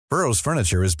Burrow's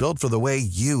furniture is built for the way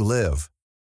you live.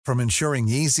 From ensuring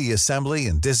easy assembly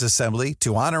and disassembly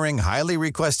to honoring highly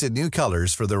requested new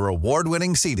colors for their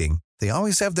award-winning seating, they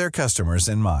always have their customers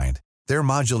in mind. Their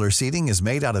modular seating is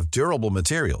made out of durable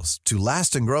materials to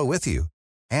last and grow with you.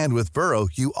 And with Burrow,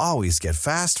 you always get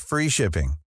fast, free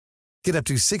shipping. Get up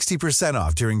to 60%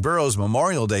 off during Burrow's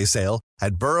Memorial Day sale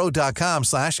at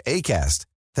burrow.com/ACAST.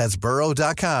 That's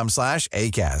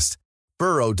burrow.com/ACAST.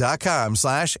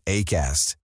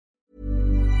 burrow.com/ACAST.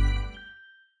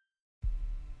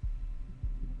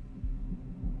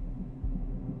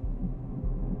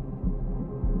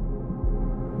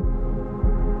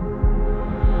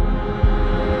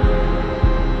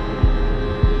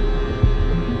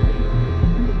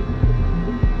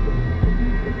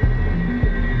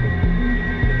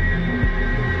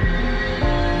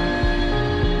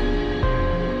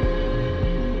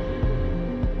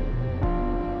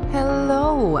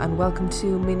 And welcome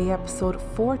to mini episode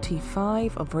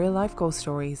 45 of Real Life Ghost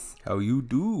Stories. How you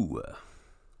do?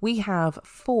 We have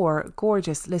 4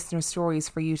 gorgeous listener stories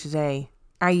for you today.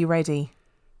 Are you ready?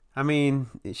 I mean,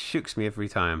 it shooks me every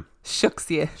time. Shooks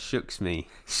you. Shooks me.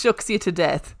 Shooks you to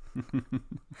death.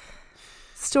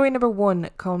 Story number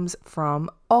 1 comes from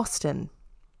Austin.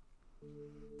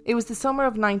 It was the summer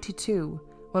of 92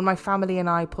 when my family and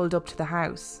I pulled up to the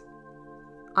house.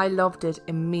 I loved it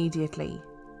immediately.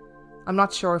 I'm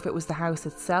not sure if it was the house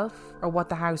itself or what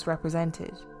the house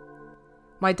represented.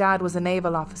 My dad was a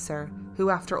naval officer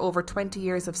who, after over 20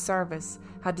 years of service,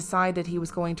 had decided he was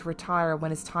going to retire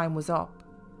when his time was up.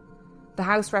 The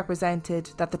house represented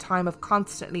that the time of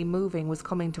constantly moving was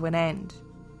coming to an end.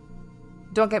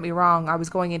 Don't get me wrong, I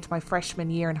was going into my freshman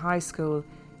year in high school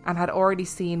and had already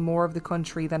seen more of the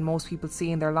country than most people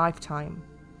see in their lifetime.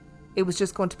 It was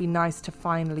just going to be nice to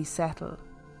finally settle.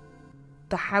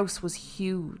 The house was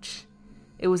huge.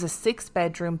 It was a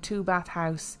 6-bedroom, 2-bath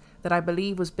house that I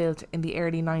believe was built in the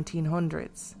early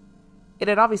 1900s. It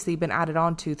had obviously been added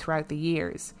onto throughout the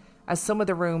years, as some of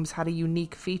the rooms had a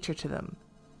unique feature to them.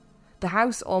 The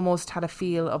house almost had a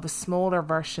feel of a smaller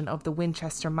version of the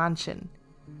Winchester Mansion.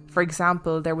 For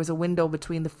example, there was a window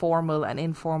between the formal and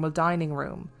informal dining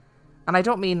room. And I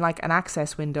don't mean like an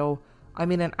access window, I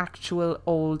mean an actual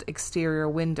old exterior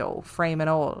window, frame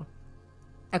and all.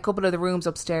 A couple of the rooms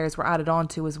upstairs were added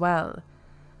onto as well.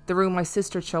 The room my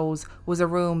sister chose was a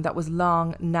room that was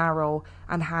long, narrow,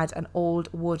 and had an old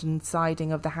wooden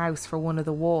siding of the house for one of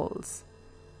the walls.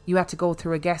 You had to go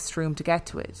through a guest room to get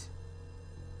to it.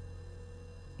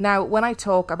 Now, when I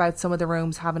talk about some of the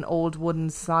rooms having old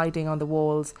wooden siding on the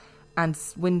walls and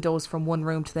windows from one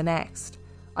room to the next,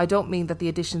 I don't mean that the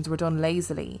additions were done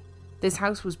lazily. This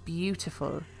house was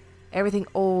beautiful. Everything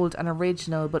old and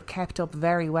original, but kept up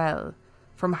very well.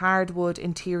 From hardwood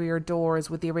interior doors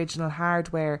with the original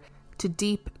hardware to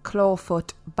deep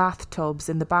clawfoot bathtubs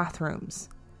in the bathrooms.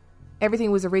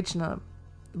 Everything was original,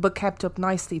 but kept up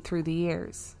nicely through the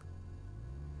years.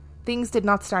 Things did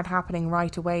not start happening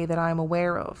right away that I am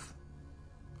aware of.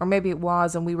 Or maybe it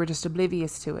was and we were just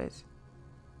oblivious to it.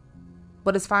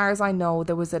 But as far as I know,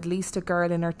 there was at least a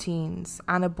girl in her teens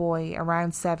and a boy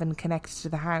around 7 connected to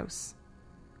the house.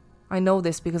 I know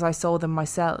this because I saw them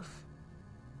myself.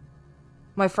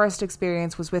 My first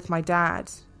experience was with my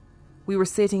dad. We were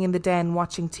sitting in the den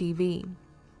watching TV.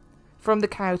 From the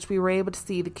couch, we were able to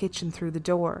see the kitchen through the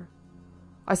door.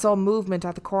 I saw movement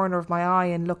at the corner of my eye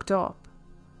and looked up.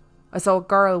 I saw a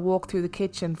girl walk through the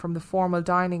kitchen from the formal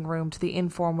dining room to the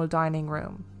informal dining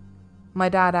room. My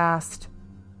dad asked,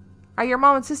 "Are your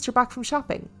mom and sister back from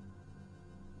shopping?"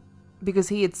 Because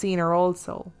he had seen her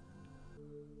also.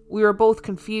 We were both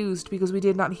confused because we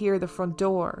did not hear the front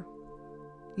door.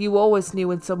 You always knew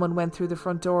when someone went through the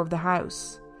front door of the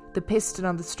house. The piston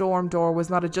on the storm door was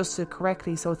not adjusted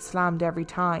correctly, so it slammed every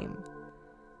time.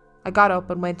 I got up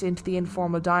and went into the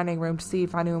informal dining room to see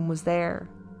if anyone was there.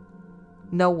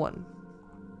 No one.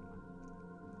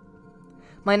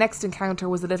 My next encounter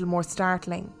was a little more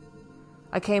startling.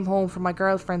 I came home from my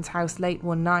girlfriend's house late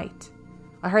one night.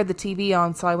 I heard the TV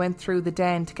on, so I went through the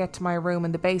den to get to my room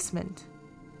in the basement.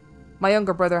 My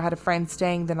younger brother had a friend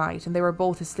staying the night and they were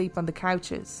both asleep on the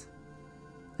couches.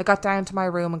 I got down to my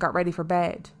room and got ready for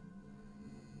bed.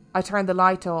 I turned the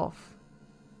light off,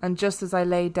 and just as I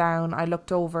lay down, I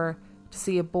looked over to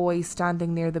see a boy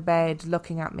standing near the bed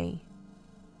looking at me.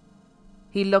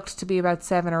 He looked to be about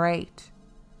 7 or 8,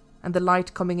 and the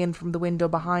light coming in from the window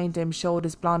behind him showed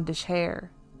his blondish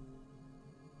hair.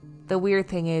 The weird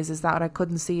thing is that I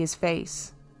couldn't see his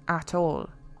face at all.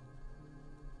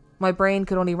 My brain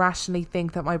could only rationally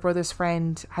think that my brother's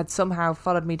friend had somehow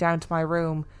followed me down to my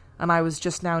room and I was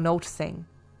just now noticing.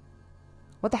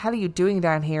 "What the hell are you doing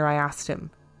down here?" I asked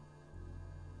him.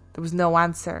 There was no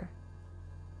answer.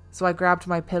 So I grabbed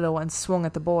my pillow and swung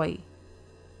at the boy.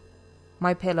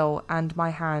 My pillow and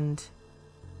my hand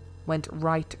went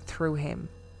right through him.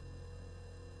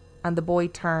 And the boy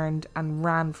turned and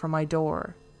ran for my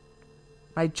door.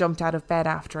 I jumped out of bed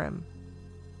after him.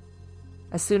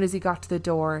 As soon as he got to the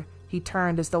door, he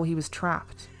turned as though he was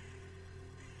trapped.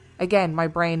 Again, my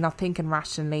brain not thinking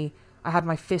rationally, I had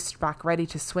my fist back ready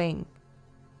to swing.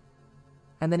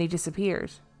 And then he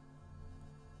disappeared.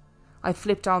 I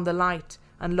flipped on the light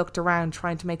and looked around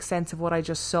trying to make sense of what I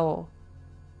just saw.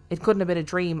 It couldn't have been a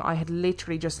dream. I had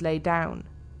literally just laid down.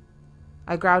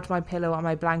 I grabbed my pillow and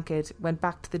my blanket, went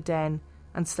back to the den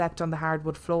and slept on the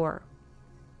hardwood floor.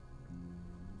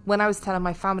 When I was telling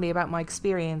my family about my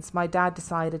experience, my dad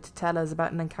decided to tell us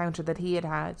about an encounter that he had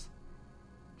had.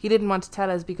 He didn't want to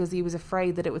tell us because he was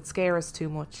afraid that it would scare us too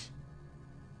much.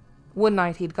 One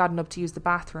night he'd gotten up to use the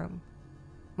bathroom.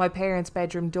 My parents'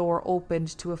 bedroom door opened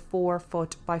to a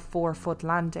 4-foot by 4-foot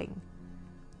landing.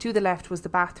 To the left was the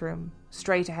bathroom,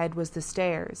 straight ahead was the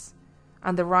stairs,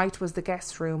 and the right was the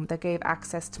guest room that gave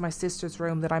access to my sister's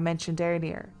room that I mentioned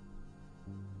earlier.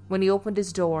 When he opened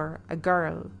his door, a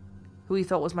girl, who he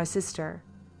thought was my sister,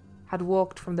 had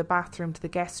walked from the bathroom to the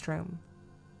guest room.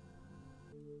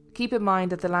 Keep in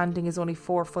mind that the landing is only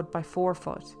 4-foot by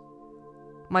 4-foot.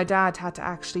 My dad had to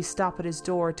actually stop at his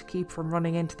door to keep from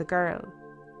running into the girl.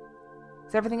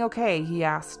 "Is everything okay?" he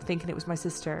asked, thinking it was my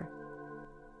sister.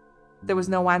 There was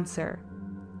no answer,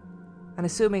 and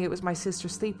assuming it was my sister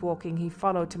sleepwalking, he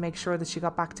followed to make sure that she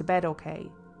got back to bed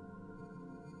okay.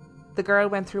 The girl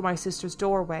went through my sister's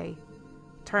doorway,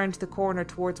 turned the corner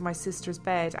towards my sister's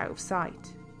bed out of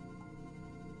sight.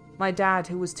 My dad,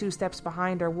 who was 2 steps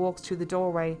behind her, walked through the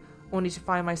doorway only to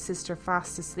find my sister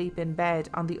fast asleep in bed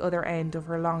on the other end of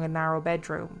her long and narrow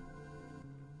bedroom.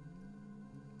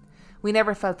 We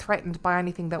never felt threatened by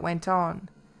anything that went on.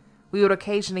 We would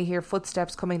occasionally hear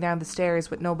footsteps coming down the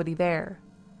stairs with nobody there.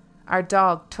 Our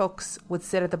dog, Tux, would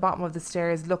sit at the bottom of the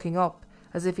stairs looking up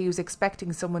as if he was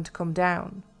expecting someone to come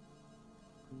down.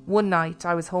 One night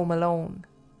I was home alone.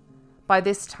 By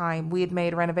this time we had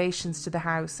made renovations to the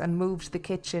house and moved the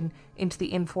kitchen into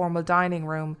the informal dining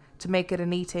room to make it a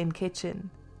neat-in kitchen.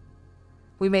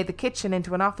 We made the kitchen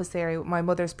into an office area with my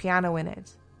mother's piano in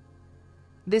it.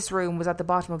 This room was at the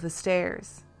bottom of the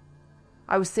stairs.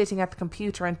 I was sitting at the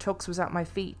computer and Tux was at my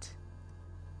feet.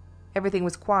 Everything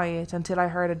was quiet until I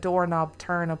heard a doorknob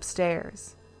turn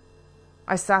upstairs.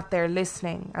 I sat there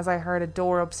listening as I heard a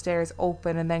door upstairs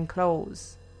open and then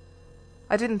close.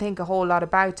 I didn't think a whole lot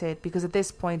about it because at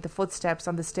this point the footsteps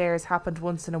on the stairs happened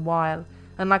once in a while,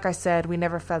 and like I said, we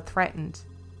never felt threatened.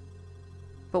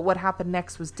 But what happened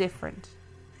next was different.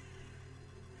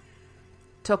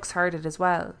 Tux heard it as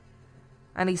well,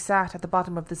 and he sat at the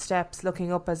bottom of the steps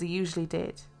looking up as he usually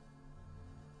did.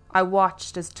 I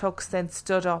watched as Tux then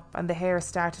stood up and the hair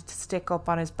started to stick up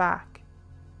on his back.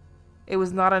 It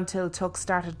was not until Tux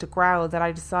started to growl that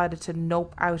I decided to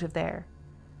nope out of there.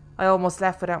 I almost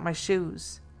left without my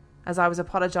shoes, as I was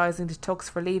apologising to Tux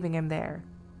for leaving him there.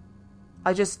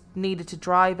 I just needed to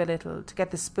drive a little to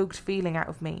get the spooked feeling out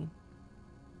of me.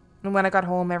 And when I got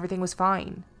home, everything was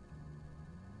fine.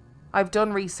 I've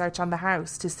done research on the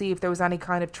house to see if there was any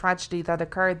kind of tragedy that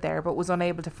occurred there, but was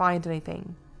unable to find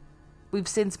anything. We've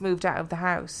since moved out of the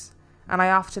house, and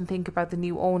I often think about the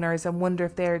new owners and wonder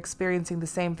if they're experiencing the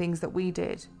same things that we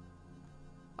did.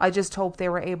 I just hope they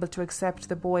were able to accept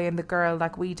the boy and the girl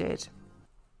like we did.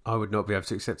 I would not be able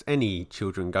to accept any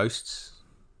children ghosts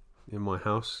in my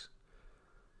house.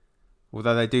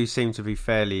 Although they do seem to be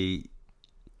fairly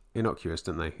innocuous,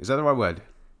 don't they? Is that the right word?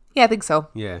 Yeah, I think so.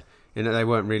 Yeah. In that they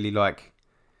weren't really like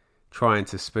trying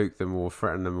to spook them or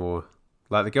threaten them or...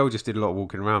 Like the girl just did a lot of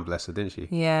walking around, bless her, didn't she?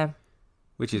 Yeah.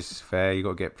 Which is fair, you got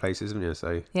to get places, haven't you?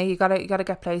 So yeah, you gotta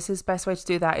get places. Best way to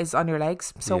do that is on your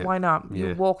legs. So yeah, why not? You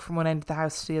yeah. walk from one end of the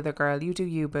house to the other, girl. You do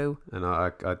you, boo. And I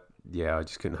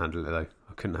just couldn't handle it though.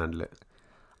 I couldn't handle it.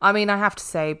 I mean, I have to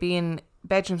say, being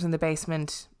bedrooms in the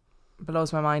basement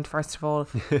blows my mind. First of all,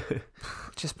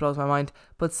 just blows my mind.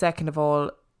 But second of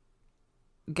all,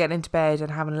 getting into bed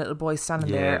and having a little boy standing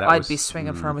there, I'd be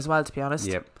swinging for him as well, to be honest.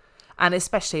 Yep. And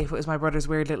especially if it was my brother's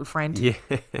weird little friend. Yeah.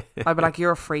 I'd be like,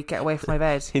 you're a freak, get away from my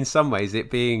bed. In some ways, it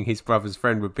being his brother's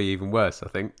friend would be even worse, I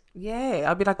think. Yeah,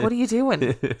 I'd be like, what are you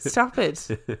doing? Stop it.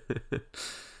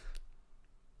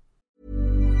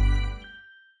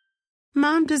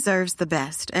 Mom deserves the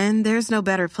best, and there's no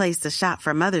better place to shop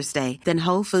for Mother's Day than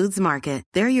Whole Foods Market.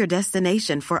 They're your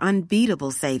destination for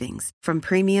unbeatable savings, from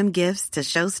premium gifts to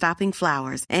show-stopping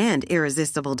flowers and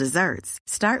irresistible desserts.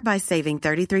 Start by saving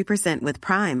 33% with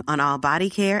Prime on all body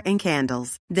care and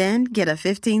candles. Then get a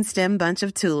 15-stem bunch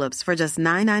of tulips for just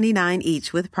 $9.99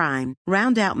 each with Prime.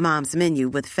 Round out Mom's menu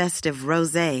with festive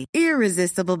rosé,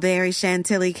 irresistible berry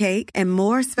chantilly cake, and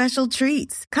more special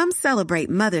treats. Come celebrate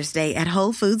Mother's Day at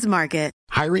Whole Foods Market.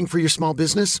 Hiring for your small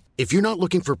business? If you're not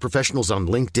looking for professionals on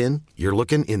LinkedIn, you're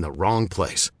looking in the wrong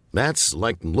place. That's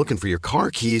like looking for your car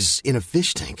keys in a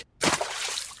fish tank.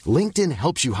 LinkedIn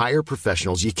helps you hire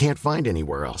professionals you can't find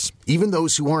anywhere else, even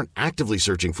those who aren't actively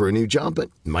searching for a new job but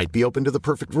might be open to the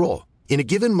perfect role. In a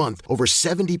given month, over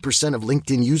 70% of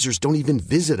LinkedIn users don't even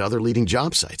visit other leading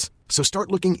job sites. So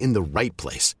start looking in the right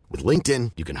place. With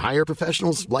LinkedIn, you can hire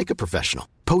professionals like a professional.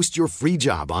 Post your free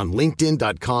job on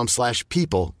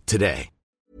linkedin.com/people today.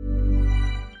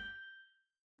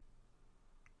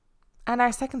 And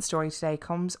our second story today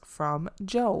comes from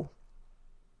Joe.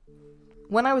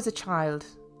 When I was a child,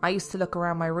 I used to look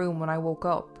around my room when I woke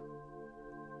up.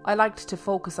 I liked to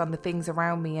focus on the things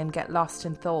around me and get lost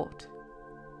in thought.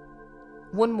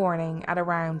 One morning at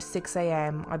around 6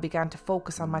 a.m, I began to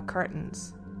focus on my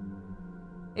curtains.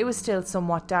 It was still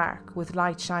somewhat dark, with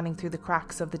light shining through the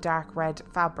cracks of the dark red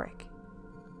fabric.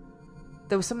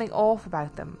 There was something off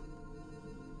about them,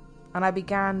 and I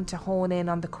began to hone in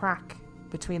on the crack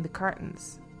between the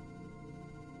curtains.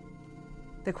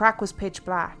 The crack was pitch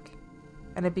black,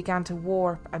 and it began to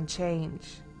warp and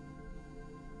change.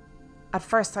 At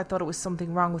first I thought it was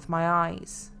something wrong with my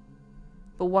eyes,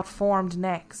 but what formed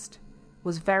next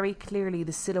was very clearly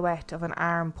the silhouette of an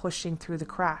arm pushing through the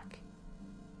crack.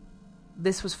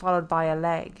 This was followed by a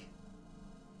leg.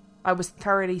 I was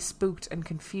thoroughly spooked and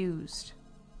confused.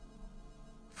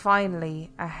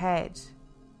 Finally, a head.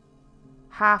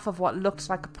 Half of what looked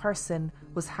like a person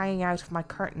was hanging out of my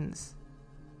curtains.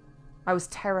 I was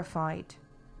terrified.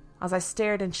 As I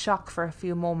stared in shock for a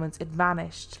few moments, it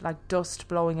vanished like dust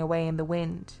blowing away in the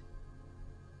wind.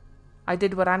 I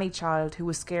did what any child who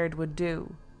was scared would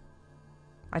do.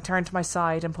 I turned to my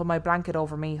side and put my blanket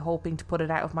over me, hoping to put it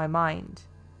out of my mind.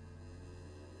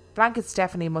 Blankets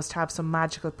definitely must have some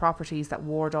magical properties that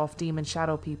ward off demon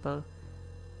shadow people.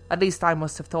 At least I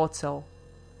must have thought so.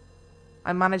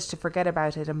 I managed to forget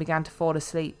about it and began to fall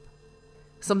asleep.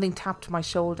 Something tapped my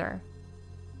shoulder.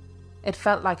 It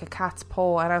felt like a cat's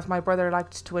paw, and as my brother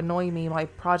liked to annoy me by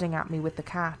prodding at me with the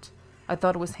cat, I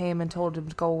thought it was him and told him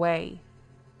to go away.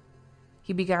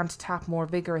 He began to tap more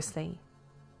vigorously,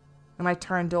 and I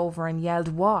turned over and yelled,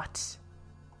 "What?"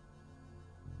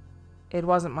 It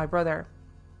wasn't my brother.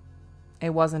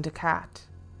 It wasn't a cat.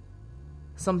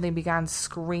 Something began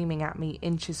screaming at me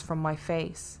inches from my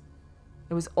face.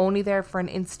 It was only there for an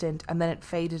instant and then it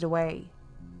faded away.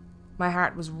 My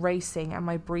heart was racing and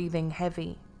my breathing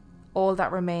heavy. All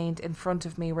that remained in front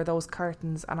of me were those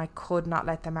curtains, and I could not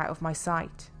let them out of my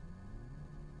sight.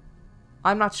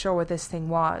 I'm not sure what this thing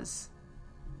was,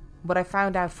 but I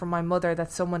found out from my mother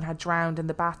that someone had drowned in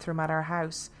the bathroom at our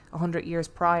house 100 years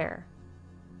prior.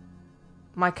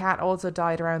 My cat also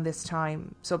died around this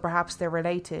time, so perhaps they're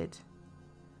related.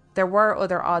 There were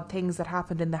other odd things that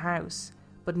happened in the house,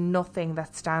 but nothing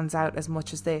that stands out as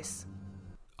much as this.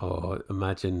 Oh,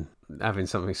 imagine having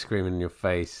something screaming in your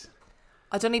face.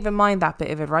 I don't even mind that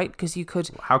bit of it, right? Because you could...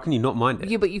 How can you not mind it?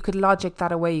 Yeah, but you could logic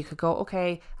that away. You could go,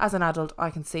 okay, as an adult, I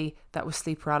can see that was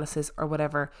sleep paralysis or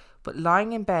whatever. But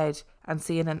lying in bed and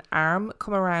seeing an arm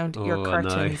come around your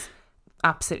curtains,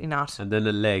 absolutely not. And then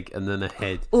a leg and then a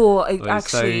head. Oh,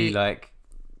 actually... It's so, like,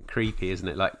 creepy, isn't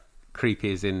it? Like,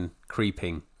 creepy as in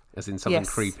creeping. As in something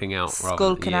creeping out.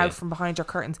 Skulking out from behind your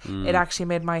curtains. It actually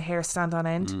made my hair stand on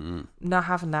end. Not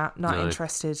having that. Not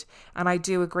interested. And I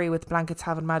do agree with blankets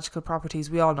having magical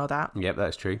properties. We all know that. Yep,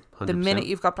 that's true. 100%. The minute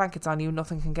you've got blankets on you,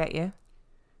 nothing can get you.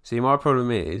 See, my problem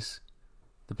is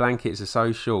the blankets are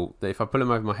so short that if I pull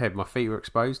them over my head, my feet are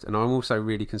exposed. And I'm also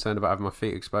really concerned about having my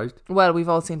feet exposed. Well, we've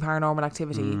all seen Paranormal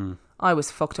Activity. I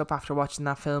was fucked up after watching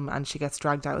that film, and she gets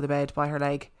dragged out of the bed by her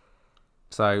leg.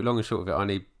 So, long and short of it, I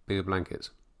need bigger blankets.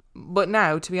 But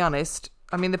now, to be honest,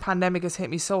 I mean, the pandemic has hit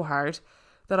me so hard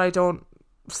that I don't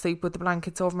sleep with the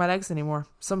blankets over my legs anymore.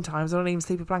 Sometimes I don't even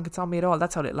sleep with blankets on me at all.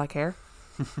 That's how little I care.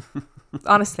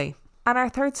 Honestly. And our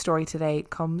third story today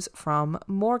comes from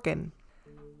Morgan.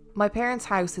 My parents'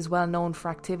 house is well known for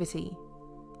activity.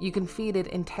 You can feel it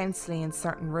intensely in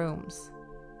certain rooms.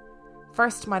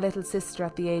 First, my little sister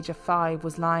at the age of 5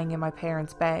 was lying in my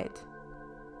parents' bed.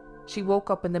 She woke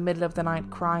up in the middle of the night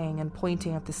crying and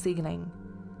pointing at the ceiling,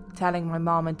 telling my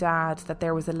mom and dad that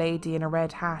there was a lady in a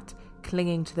red hat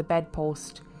clinging to the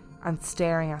bedpost and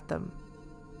staring at them.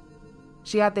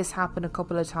 She had this happen a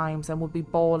couple of times and would be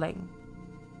bawling.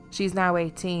 She's now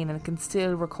 18 and can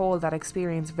still recall that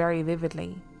experience very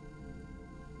vividly.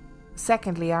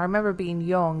 Secondly, I remember being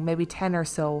young, maybe 10 or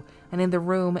so, and in the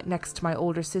room next to my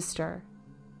older sister.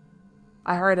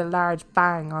 I heard a large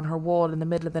bang on her wall in the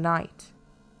middle of the night.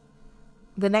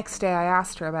 The next day I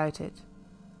asked her about it.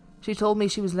 She told me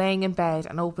she was laying in bed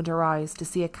and opened her eyes to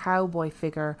see a cowboy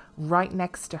figure right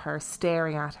next to her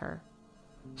staring at her.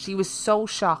 She was so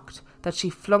shocked that she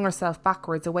flung herself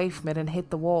backwards away from it and hit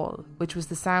the wall, which was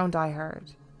the sound I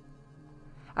heard.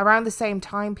 Around the same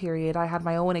time period, I had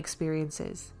my own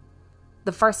experiences.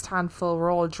 The first handful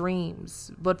were all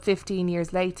dreams, but 15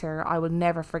 years later, I will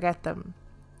never forget them.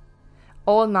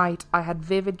 All night, I had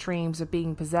vivid dreams of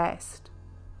being possessed.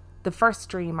 The first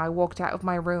dream, I walked out of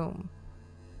my room.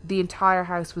 The entire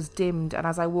house was dimmed, and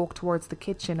as I walked towards the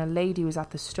kitchen, a lady was at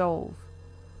the stove.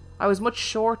 I was much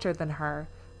shorter than her,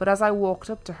 but as I walked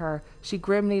up to her, she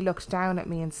grimly looked down at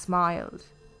me and smiled.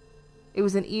 It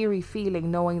was an eerie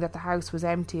feeling knowing that the house was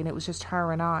empty and it was just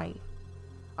her and I.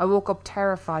 I woke up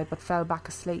terrified but fell back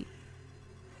asleep.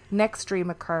 Next dream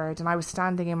occurred and I was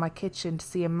standing in my kitchen to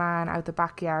see a man out the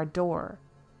backyard door.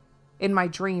 In my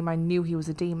dream, I knew he was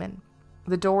a demon.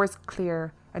 The door is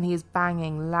clear and he is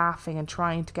banging, laughing and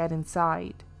trying to get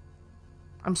inside.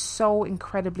 I'm so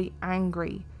incredibly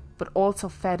angry but also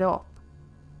fed up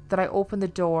that I opened the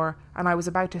door and I was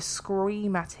about to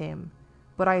scream at him,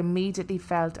 but I immediately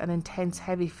felt an intense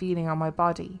heavy feeling on my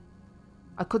body.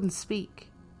 I couldn't speak,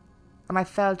 and I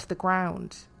fell to the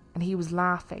ground, and he was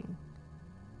laughing.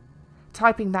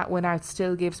 Typing that one out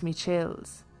still gives me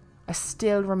chills. I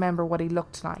still remember what he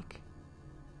looked like.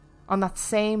 On that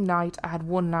same night, I had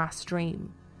one last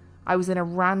dream. I was in a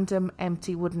random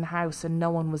empty wooden house and no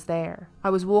one was there. I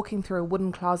was walking through a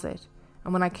wooden closet,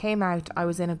 and when I came out, I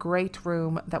was in a great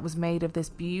room that was made of this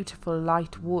beautiful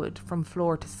light wood from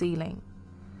floor to ceiling.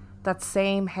 That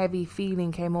same heavy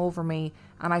feeling came over me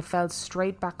and I fell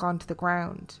straight back onto the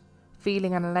ground,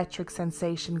 feeling an electric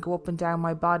sensation go up and down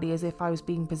my body as if I was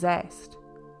being possessed.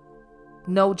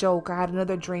 No joke, I had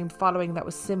another dream following that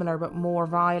was similar but more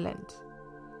violent.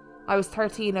 I was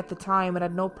 13 at the time and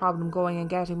had no problem going and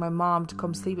getting my mom to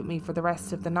come sleep with me for the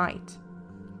rest of the night.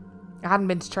 I hadn't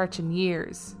been to church in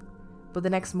years, but the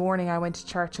next morning I went to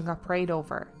church and got prayed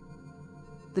over.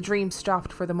 The dream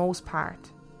stopped for the most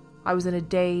part. I was in a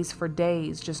daze for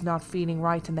days, just not feeling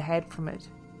right in the head from it.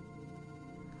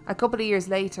 A couple of years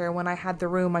later, when I had the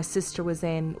room my sister was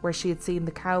in, where she had seen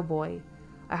the cowboy,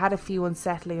 I had a few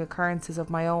unsettling occurrences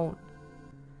of my own.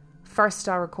 First,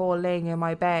 I recall laying in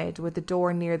my bed with the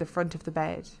door near the front of the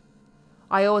bed.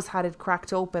 I always had it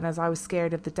cracked open as I was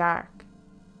scared of the dark.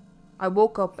 I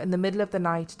woke up in the middle of the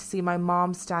night to see my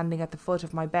mom standing at the foot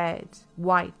of my bed,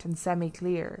 white and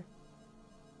semi-clear.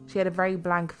 She had a very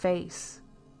blank face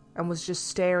and was just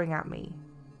staring at me.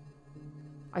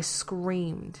 I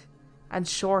screamed, and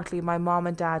shortly my mom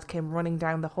and dad came running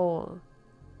down the hall.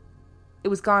 It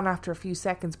was gone after a few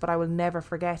seconds, but I will never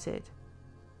forget it.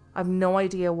 I've no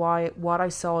idea why what I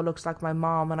saw looked like my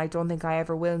mom, and I don't think I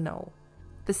ever will know.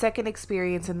 The second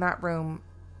experience in that room,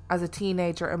 as a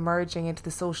teenager emerging into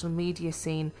the social media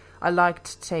scene, I liked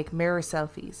to take mirror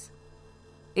selfies.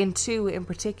 In two in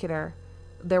particular,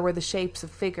 there were the shapes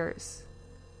of figures.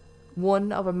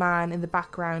 One of a man in the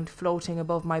background floating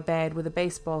above my bed with a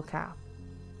baseball cap.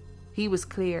 He was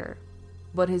clear,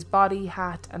 but his body,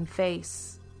 hat and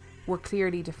face were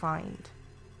clearly defined.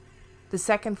 The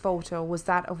second photo was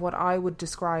that of what I would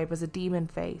describe as a demon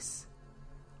face.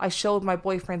 I showed my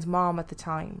boyfriend's mom at the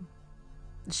time.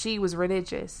 She was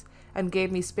religious and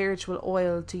gave me spiritual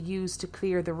oil to use to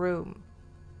clear the room.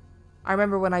 I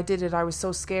remember when I did it, I was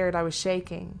so scared I was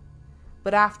shaking.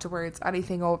 But afterwards,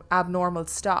 anything abnormal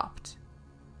stopped.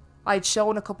 I'd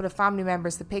shown a couple of family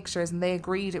members the pictures and they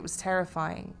agreed it was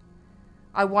terrifying.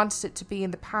 I wanted it to be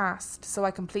in the past, so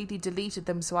I completely deleted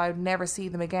them so I would never see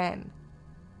them again.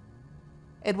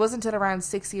 It wasn't until around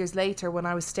 6 years later, when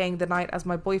I was staying the night at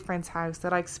my boyfriend's house,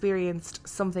 that I experienced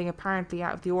something apparently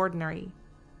out of the ordinary.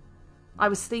 I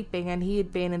was sleeping and he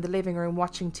had been in the living room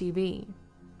watching TV.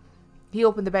 He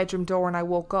opened the bedroom door and I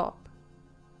woke up.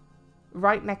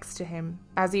 Right next to him,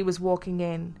 as he was walking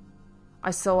in,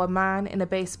 I saw a man in a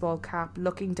baseball cap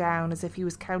looking down as if he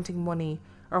was counting money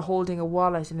or holding a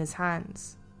wallet in his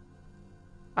hands.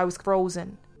 I was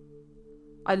frozen.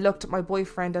 I looked at my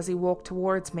boyfriend as he walked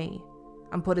towards me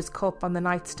and put his cup on the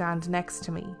nightstand next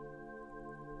to me.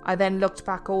 I then looked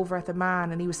back over at the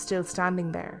man and he was still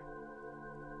standing there.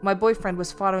 My boyfriend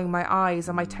was following my eyes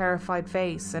and my terrified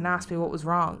face and asked me what was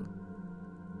wrong.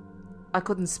 I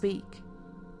couldn't speak.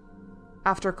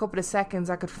 After a couple of seconds,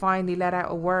 I could finally let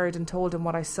out a word and told him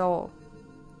what I saw.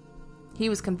 He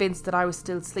was convinced that I was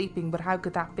still sleeping, but how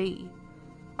could that be?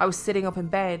 I was sitting up in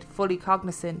bed, fully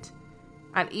cognizant,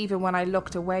 and even when I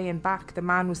looked away and back, the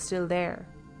man was still there.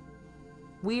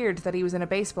 Weird that he was in a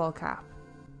baseball cap,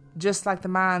 just like the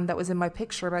man that was in my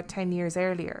picture about 10 years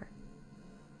earlier.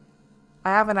 I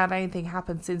haven't had anything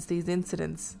happen since these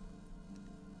incidents.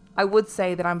 I would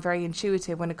say that I'm very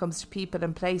intuitive when it comes to people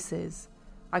and places.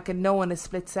 I can know in a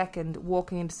split second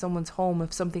walking into someone's home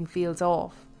if something feels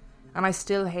off, and I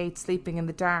still hate sleeping in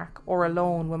the dark or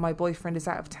alone when my boyfriend is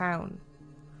out of town.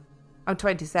 I'm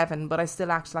 27, but I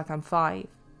still act like I'm 5.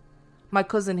 My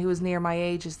cousin, who is near my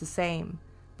age, is the same,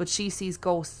 but she sees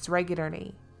ghosts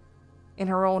regularly. In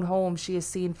her own home, she has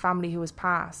seen family who has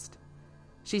passed.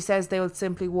 She says they will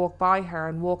simply walk by her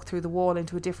and walk through the wall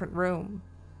into a different room.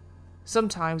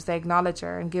 Sometimes they acknowledge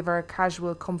her and give her a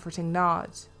casual, comforting nod.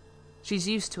 She's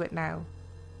used to it now.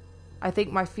 I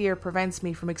think my fear prevents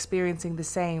me from experiencing the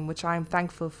same, which I am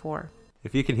thankful for.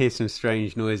 If you can hear some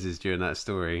strange noises during that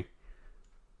story,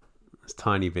 it's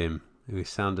Tiny Bim, who is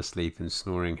sound asleep and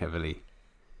snoring heavily.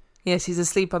 Yeah, she's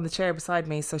asleep on the chair beside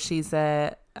me, so she's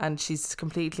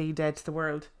completely dead to the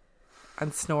world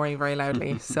and snoring very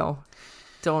loudly. So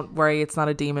don't worry, it's not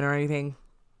a demon or anything.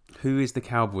 Who is the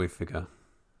cowboy figure?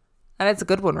 And it's a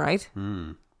good one, right?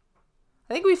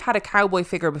 I think we've had a cowboy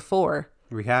figure before.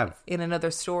 We have. In another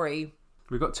story.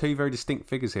 We've got two very distinct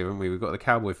figures here, haven't we? We've got the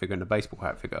cowboy figure and the baseball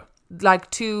hat figure.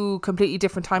 Like two completely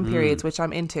different time periods, which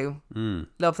I'm into.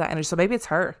 Love that energy. So maybe it's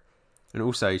her. And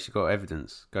also, she got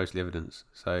evidence, ghostly evidence.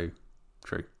 So,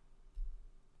 true.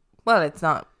 Well, it's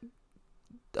not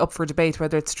up for debate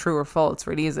whether it's true or false,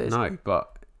 really, is it? No,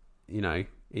 but, you know,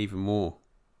 even more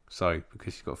so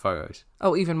because she's got photos.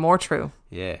 Oh, even more true.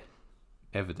 Yeah.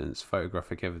 Evidence,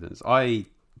 photographic evidence.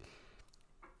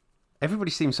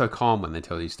 Everybody seems so calm when they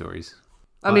tell these stories.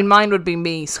 I mean, mine would be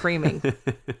me screaming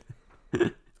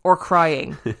or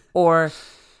crying or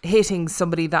hitting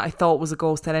somebody that I thought was a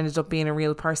ghost that ended up being a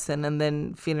real person and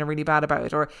then feeling really bad about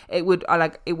it. Or it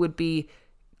would be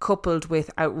coupled with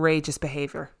outrageous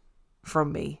behaviour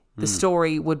from me. The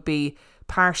story would be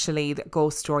partially the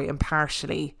ghost story and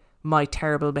partially my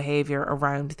terrible behaviour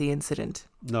around the incident.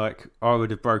 Like, I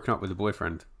would have broken up with a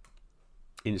boyfriend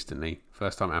instantly.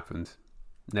 First time it happened.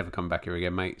 Never come back here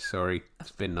again, mate. Sorry.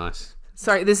 It's been nice.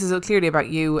 Sorry, this is clearly about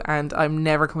you and I'm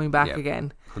never coming back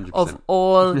again. 100%. Of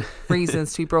all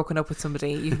reasons to be broken up with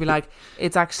somebody, you could be like,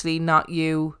 it's actually not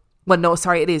you. Well, no,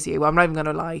 sorry, it is you. I'm not even going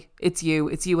to lie. It's you.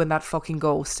 It's you and that fucking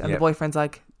ghost. And the boyfriend's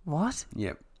like, what?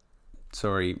 Yep.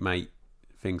 Sorry, mate.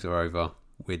 Things are over.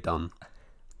 We're done.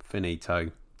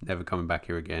 Finito. Never coming back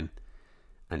here again.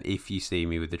 And if you see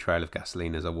me with the trail of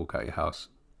gasoline as I walk out your house,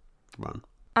 run.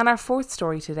 And our fourth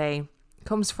story today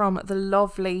comes from the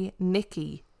lovely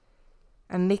Nikki.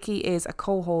 And Nikki is a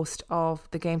co-host of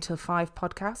the Game Till 5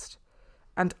 podcast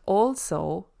and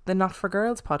also the Not For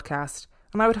Girls podcast.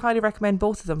 And I would highly recommend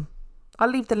both of them. I'll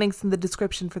leave the links in the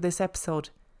description for this episode.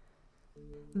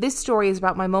 This story is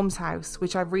about my mum's house,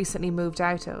 which I've recently moved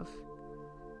out of.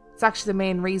 It's actually the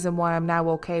main reason why I'm now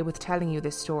okay with telling you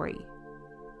this story.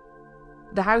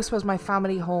 The house was my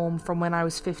family home from when I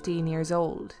was 15 years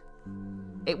old.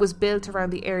 It was built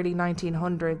around the early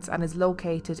 1900s and is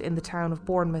located in the town of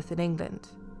Bournemouth in England.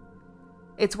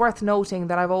 It's worth noting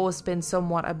that I've always been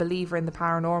somewhat a believer in the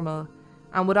paranormal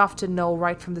and would often know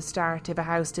right from the start if a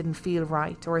house didn't feel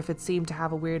right or if it seemed to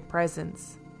have a weird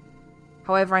presence.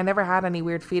 However, I never had any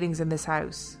weird feelings in this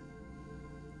house.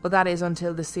 Well, that is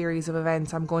until the series of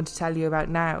events I'm going to tell you about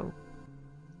now.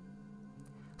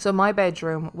 So my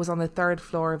bedroom was on the 3rd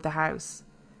floor of the house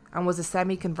and was a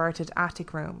semi-converted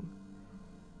attic room.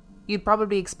 You'd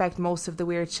probably expect most of the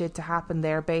weird shit to happen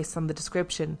there based on the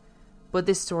description, but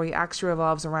this story actually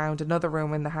revolves around another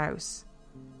room in the house.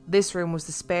 This room was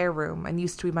the spare room and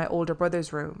used to be my older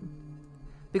brother's room.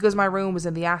 Because my room was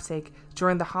in the attic,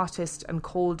 during the hottest and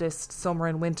coldest summer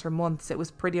and winter months, it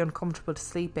was pretty uncomfortable to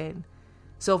sleep in.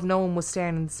 So if no one was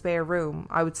staying in the spare room,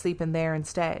 I would sleep in there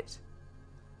instead.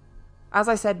 As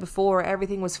I said before,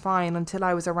 everything was fine until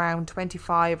I was around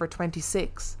 25 or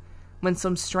 26, when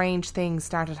some strange things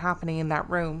started happening in that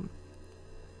room.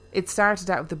 It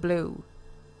started out of the blue.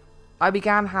 I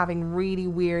began having really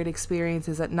weird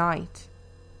experiences at night.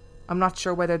 I'm not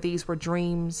sure whether these were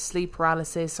dreams, sleep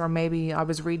paralysis, or maybe I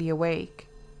was really awake.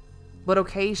 But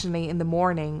occasionally in the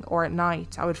morning or at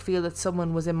night, I would feel that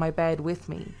someone was in my bed with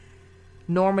me,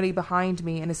 normally behind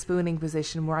me in a spooning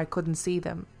position where I couldn't see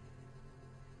them.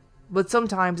 But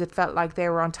sometimes it felt like they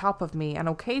were on top of me, and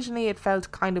occasionally it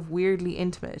felt kind of weirdly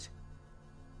intimate.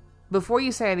 Before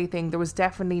you say anything, there was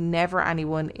definitely never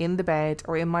anyone in the bed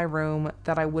or in my room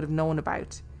that I would have known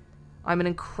about. I'm an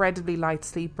incredibly light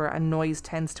sleeper and noise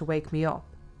tends to wake me up.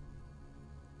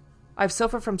 I've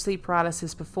suffered from sleep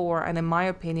paralysis before, and in my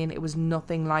opinion it was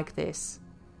nothing like this.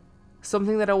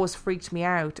 Something that always freaked me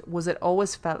out was it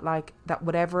always felt like that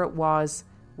whatever it was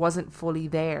wasn't fully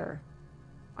there.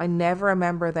 I never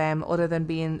remember them other than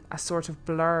being a sort of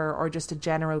blur or just a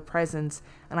general presence,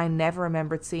 and I never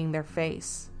remembered seeing their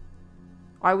face.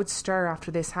 I would stir after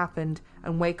this happened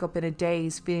and wake up in a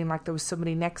daze feeling like there was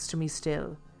somebody next to me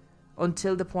still,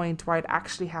 until the point where I'd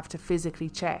actually have to physically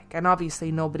check, and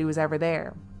obviously nobody was ever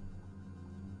there.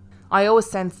 I always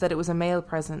sensed that it was a male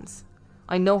presence.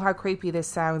 I know how creepy this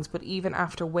sounds, but even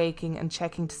after waking and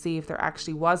checking to see if there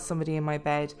actually was somebody in my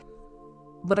bed,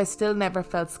 but I still never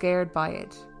felt scared by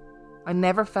it. I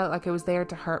never felt like it was there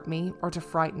to hurt me or to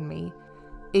frighten me.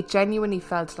 It genuinely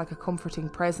felt like a comforting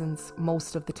presence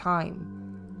most of the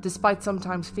time, despite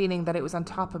sometimes feeling that it was on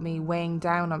top of me, weighing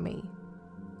down on me.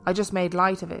 I just made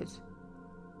light of it.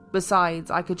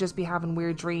 Besides, I could just be having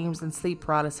weird dreams and sleep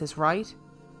paralysis, right?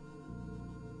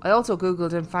 I also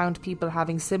googled and found people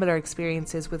having similar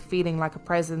experiences with feeling like a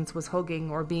presence was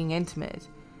hugging or being intimate,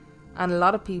 and a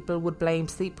lot of people would blame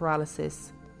sleep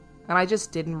paralysis, and I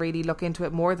just didn't really look into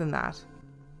it more than that,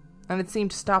 and it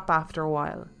seemed to stop after a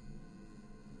while.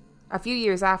 A few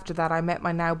years after that, I met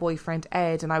my now boyfriend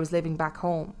Ed, and I was living back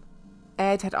home.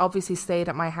 Ed had obviously stayed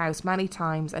at my house many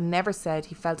times and never said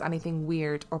he felt anything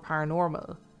weird or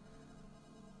paranormal,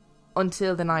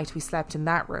 until the night we slept in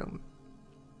that room.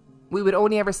 We would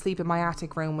only ever sleep in my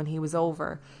attic room when he was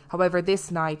over. However, this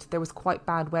night there was quite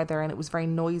bad weather and it was very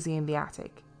noisy in the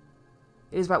attic.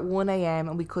 It was about 1 a.m.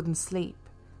 and we couldn't sleep,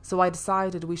 so I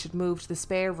decided we should move to the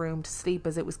spare room to sleep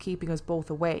as it was keeping us both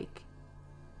awake.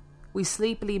 We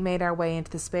sleepily made our way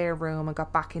into the spare room and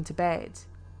got back into bed.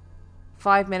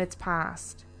 5 minutes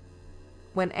passed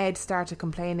when Ed started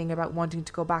complaining about wanting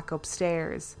to go back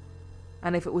upstairs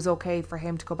and if it was okay for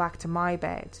him to go back to my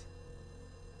bed.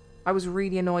 I was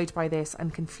really annoyed by this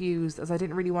and confused, as I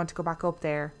didn't really want to go back up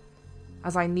there,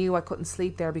 as I knew I couldn't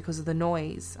sleep there because of the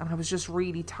noise and I was just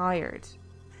really tired.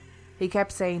 He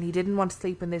kept saying he didn't want to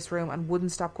sleep in this room and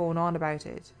wouldn't stop going on about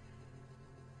it.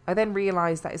 I then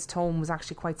realised that his tone was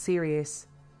actually quite serious,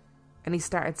 and he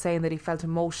started saying that he felt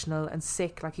emotional and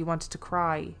sick, like he wanted to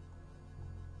cry.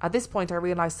 At this point I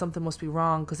realised something must be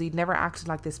wrong because he'd never acted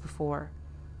like this before.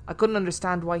 I couldn't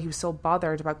understand why he was so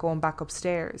bothered about going back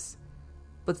upstairs,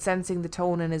 but sensing the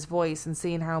tone in his voice and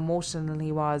seeing how emotional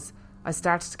he was, I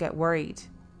started to get worried.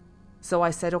 So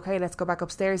I said, okay, let's go back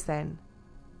upstairs then.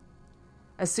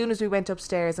 As soon as we went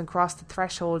upstairs and crossed the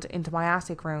threshold into my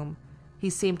attic room, he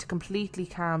seemed to completely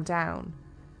calm down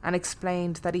and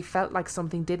explained that he felt like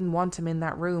something didn't want him in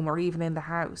that room or even in the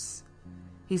house.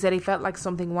 He said he felt like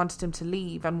something wanted him to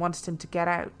leave and wanted him to get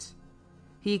out.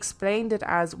 He explained it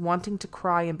as wanting to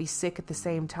cry and be sick at the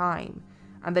same time,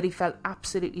 and that he felt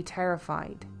absolutely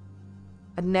terrified.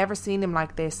 I'd never seen him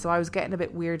like this, so I was getting a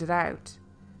bit weirded out,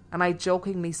 and I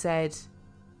jokingly said,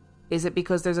 "Is it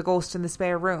because there's a ghost in the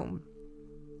spare room?"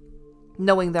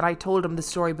 knowing that I told him the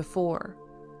story before.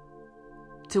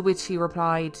 To which he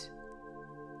replied,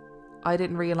 "I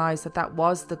didn't realise that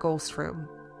was the ghost room.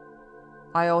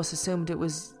 I always assumed it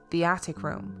was the attic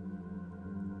room."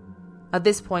 At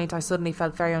this point I suddenly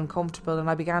felt very uncomfortable and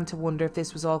I began to wonder if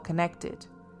this was all connected.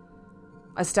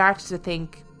 I started to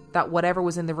think that whatever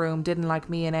was in the room didn't like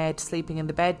me and Ed sleeping in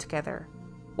the bed together,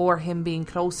 or him being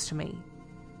close to me.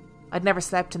 I'd never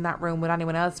slept in that room with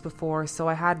anyone else before, so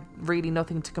I had really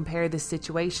nothing to compare this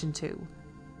situation to.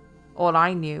 All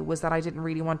I knew was that I didn't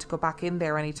really want to go back in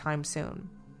there anytime soon.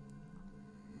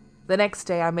 The next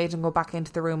day I made him go back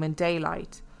into the room in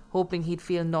daylight, hoping he'd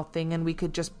feel nothing and we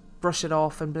could just brush it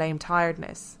off and blame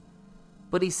tiredness.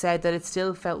 But he said that it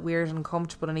still felt weird and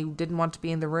uncomfortable and he didn't want to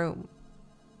be in the room.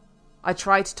 I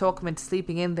tried to talk him into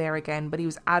sleeping in there again, but he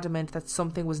was adamant that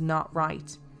something was not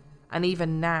right, and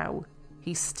even now,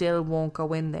 he still won't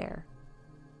go in there.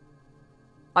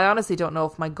 I honestly don't know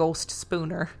if my ghost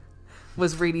spooner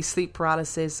was really sleep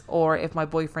paralysis or if my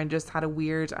boyfriend just had a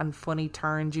weird and funny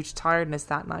turn due to tiredness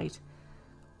that night.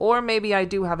 Or maybe I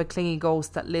do have a clingy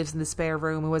ghost that lives in the spare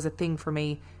room who has a thing for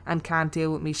me and can't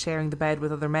deal with me sharing the bed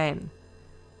with other men.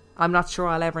 I'm not sure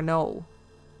I'll ever know.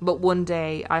 But one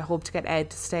day I hope to get Ed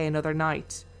to stay another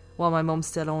night while my mum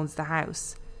still owns the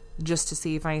house, just to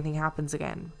see if anything happens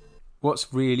again.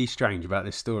 What's really strange about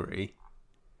this story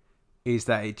is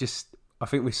that I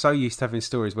think we're so used to having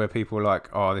stories where people are like,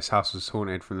 oh, this house was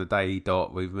haunted from the day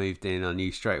dot we've moved in, I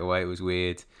knew straight away it was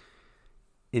weird.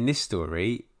 In this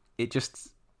story, it just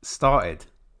started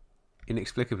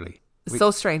inexplicably. It's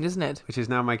so strange, isn't it? Which is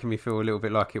now making me feel a little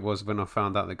bit like it was when I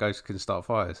found out that ghosts can start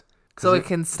fires. So it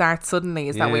can start suddenly.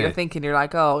 Is that what you're thinking? You're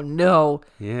like, oh no.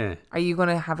 Yeah. Are you going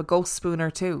to have a ghost spooner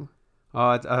too? Oh,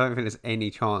 I don't think there's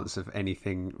any chance of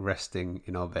anything resting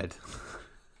in our bed.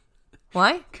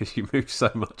 Why? Because you move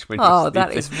so much when you're sleeping. Oh,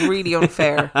 that is really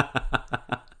unfair.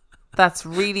 That's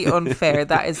really unfair.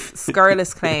 That is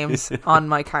scurrilous claims on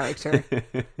my character.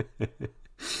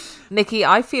 Nikki,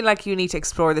 I feel like you need to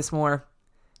explore this more.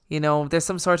 You know, there's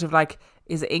some sort of like,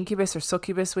 is it incubus or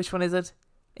succubus? Which one is it?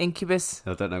 Incubus?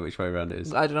 I don't know which way around it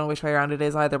is. I don't know which way around it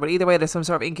is either. But either way, there's some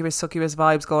sort of incubus, succubus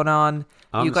vibes going on.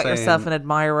 You got yourself an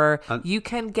admirer. You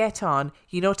can get on,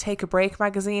 Take a Break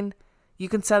magazine. You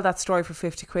can sell that story for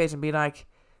 50 quid and be like,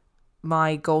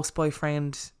 my ghost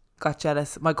boyfriend got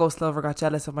jealous. My ghost lover got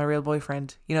jealous of my real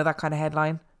boyfriend. You know, that kind of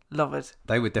headline. Love it.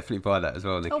 They would definitely buy that as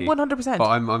well, Nikki. Oh, 100%. But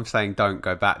I'm saying don't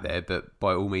go back there, but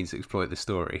by all means exploit the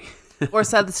story. Or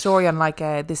sell the story on like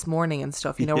This Morning and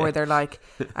stuff, where they're like,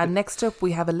 and next up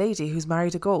we have a lady who's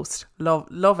married a ghost.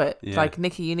 Love it. Yeah. Like,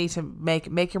 Nikki, you need to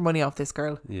make your money off this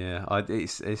girl. Yeah,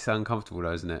 it's uncomfortable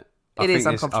though, isn't it? It is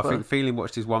uncomfortable. I think feeling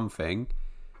watched is one thing.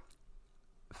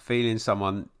 Feeling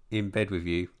someone in bed with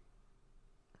you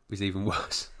is even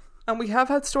worse. And we have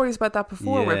had stories about that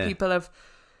before where people have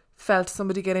felt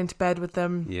somebody get into bed with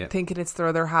them thinking it's their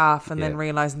other half and then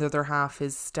realising the other half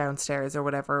is downstairs or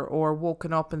whatever, or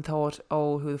woken up and thought,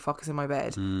 oh, who the fuck is in my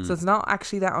bed? So it's not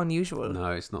actually that unusual. No,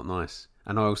 it's not nice.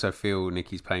 And I also feel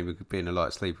Nikki's pain with being a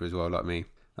light sleeper as well, like me.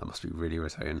 That must be really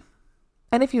irritating.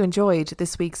 And if you enjoyed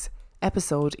this week's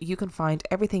episode, you can find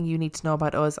everything you need to know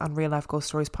about us on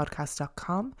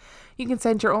reallifeghoststoriespodcast.com. You can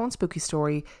send your own spooky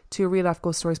story to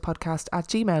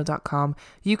reallifeghoststoriespodcast@gmail.com.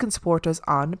 You can support us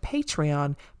on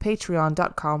Patreon,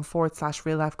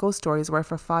 patreon.com/reallifeghoststories, where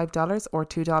for $5 or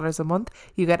 $2 a month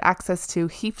you get access to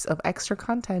heaps of extra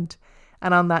content.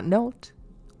 And on that note,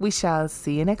 we shall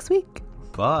see you next week.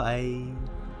 Bye.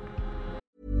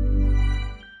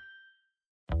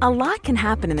 A lot can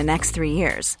happen in the next 3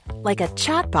 years. Like a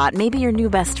chatbot may be your new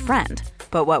best friend.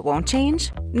 But what won't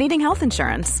change? Needing health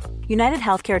insurance. United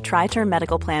Healthcare Tri-Term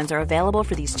Medical Plans are available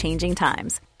for these changing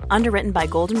times. Underwritten by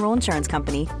Golden Rule Insurance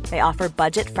Company, they offer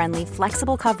budget-friendly,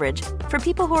 flexible coverage for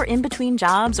people who are in between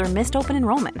jobs or missed open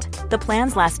enrollment. The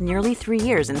plans last nearly 3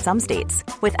 years in some states,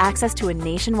 with access to a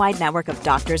nationwide network of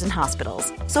doctors and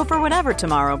hospitals. So for whatever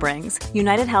tomorrow brings,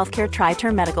 United Healthcare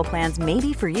Tri-Term Medical Plans may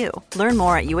be for you. Learn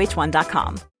more at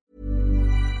uh1.com.